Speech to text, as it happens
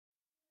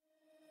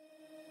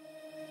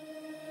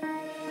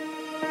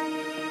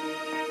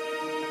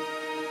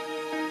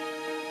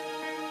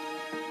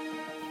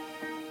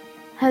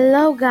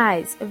Hello,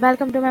 guys.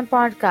 Welcome to my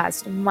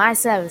podcast.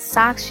 Myself,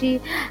 Sakshi.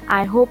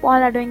 I hope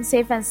all are doing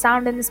safe and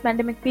sound in this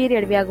pandemic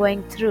period we are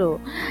going through.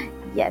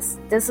 Yes,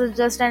 this is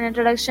just an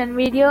introduction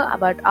video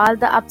about all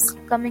the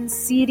upcoming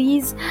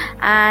series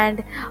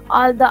and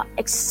all the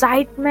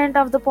excitement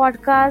of the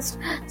podcast.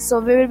 So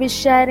we will be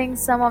sharing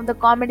some of the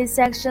comedy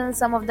sections,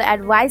 some of the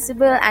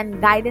advisable and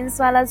guidance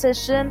wala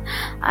session,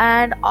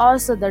 and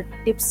also the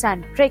tips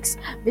and tricks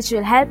which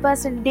will help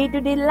us in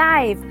day-to-day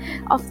life.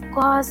 Of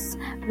course,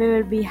 we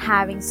will be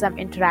having some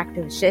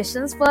interactive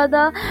sessions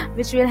further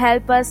which will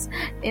help us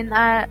in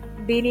our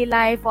daily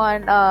life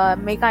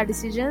and make our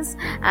decisions,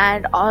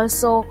 and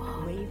also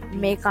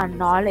make our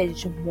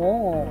knowledge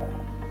more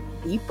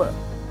deeper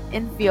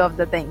in few of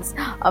the things.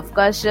 Of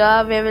course,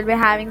 sure, we will be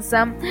having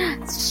some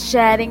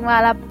sharing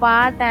wala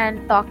part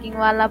and talking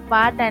wala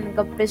part and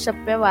gappe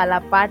shappe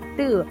wala part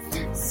too.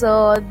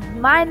 So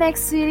my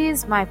next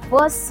series, my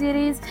first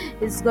series,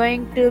 is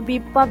going to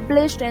be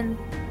published in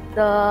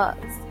the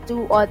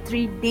 2 or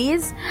 3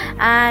 days,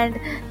 and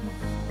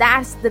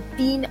that's the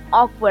teen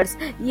awkwards.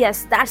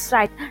 Yes, that's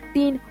right,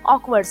 teen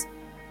awkwards.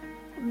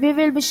 We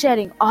will be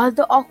sharing all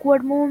the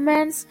awkward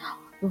moments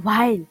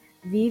while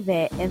we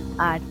were in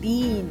our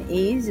teen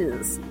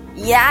ages.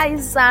 Yeah, you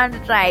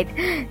sounded right.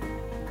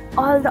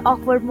 All the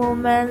awkward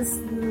moments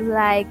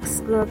like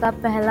school का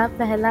पहला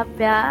पहला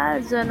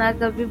प्यार जो ना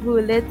कभी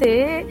भूले थे,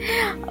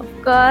 of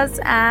course,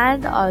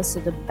 and also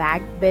the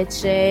back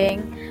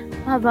bitching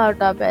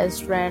about our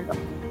best friend.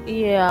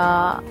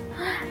 Yeah,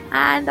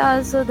 and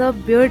also the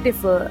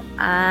beautiful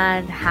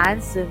and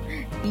handsome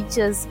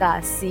teachers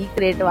का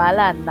secret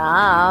वाला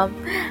नाम,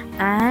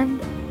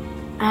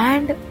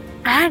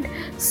 and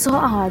so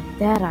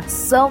there are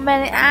so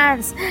many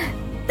ants.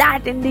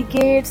 That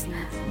indicates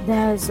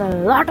there's a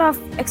lot of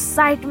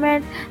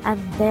excitement and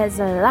there's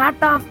a lot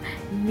of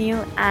new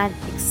and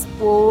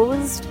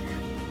exposed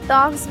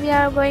talks we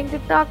are going to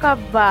talk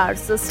about.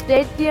 So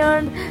stay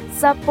tuned,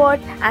 support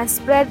and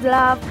spread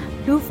love.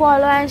 Do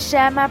follow and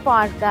share my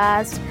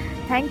podcast.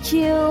 Thank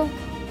you.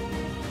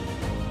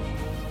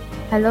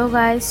 Hello,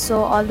 guys.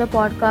 So all the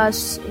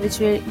podcasts which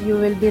you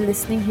will be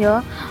listening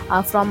here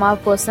are from our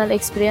personal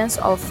experience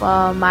of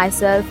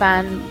myself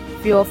and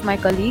few of my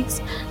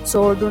colleagues.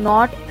 So do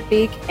not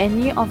take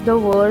any of the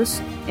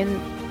words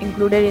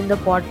included in the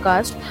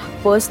podcast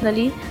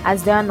personally,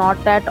 as they are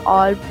not at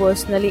all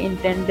personally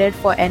intended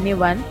for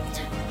anyone.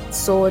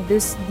 So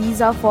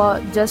these are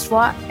for just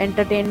for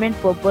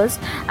entertainment purpose.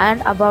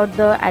 And about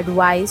the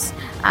advice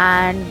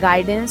and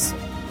guidance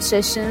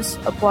sessions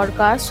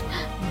podcast,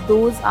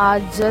 those are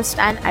just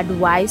an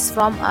advice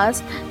from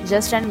us,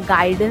 just an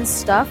guidance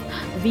stuff.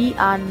 We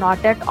are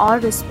not at all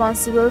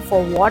responsible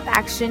for what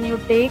action you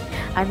take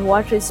and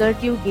what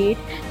result you get,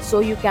 so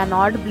you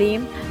cannot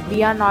blame.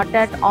 We are not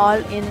at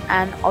all in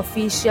an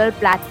official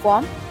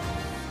platform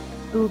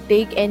to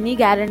take any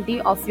guarantee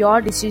of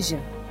your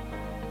decision.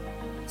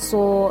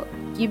 So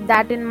keep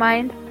that in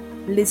mind.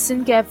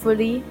 Listen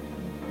carefully,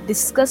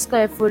 discuss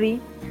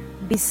carefully,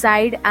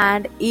 decide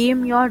and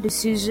aim your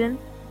decision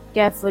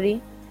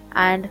carefully,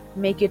 and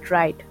make it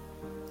right.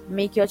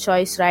 Make your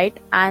choice right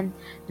and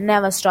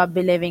never stop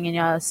believing in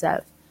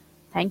yourself.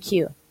 Thank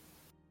you.